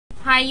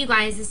Hi you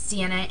guys, it's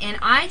Deanna, and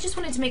I just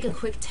wanted to make a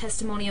quick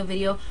testimonial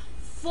video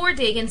for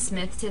Dagan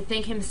Smith to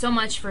thank him so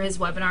much for his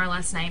webinar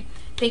last night.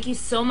 Thank you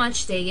so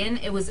much,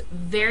 Dagan. It was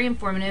very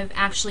informative,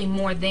 actually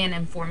more than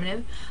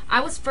informative.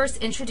 I was first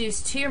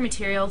introduced to your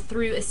material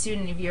through a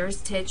student of yours,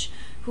 Titch,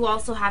 who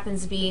also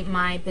happens to be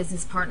my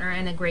business partner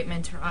and a great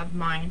mentor of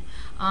mine.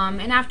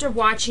 And after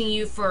watching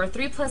you for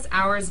 3+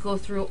 hours go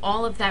through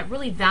all of that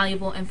really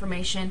valuable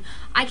information,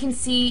 I can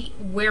see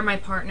where my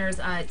partners,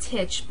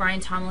 Titch,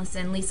 Brian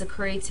Tomlinson, Lisa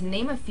Curry, to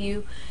name a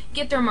few,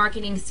 get their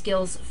marketing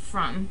skills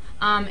from.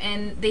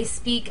 And they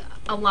speak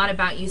a lot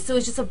about you, so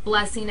it's just a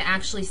blessing to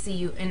actually see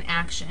you in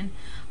action.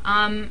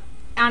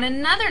 On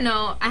another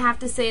note, I have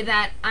to say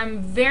that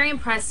I'm very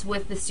impressed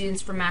with the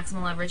students from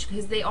Maximum Leverage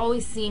because they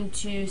always seem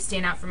to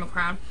stand out from a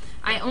crowd.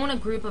 I own a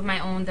group of my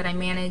own that I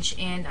manage,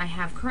 and I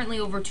have currently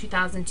over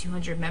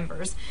 2,200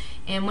 members.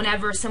 And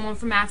whenever someone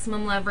from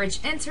Maximum Leverage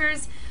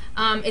enters,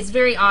 it's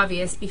very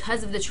obvious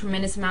because of the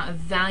tremendous amount of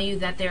value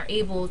that they're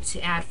able to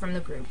add from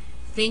the group.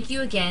 Thank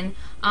you again.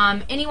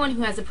 Anyone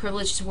who has the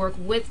privilege to work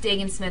with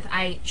Dagan Smith,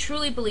 I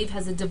truly believe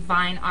has a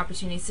divine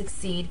opportunity to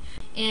succeed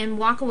and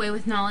walk away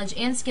with knowledge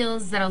and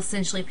skills that will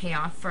essentially pay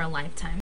off for a lifetime.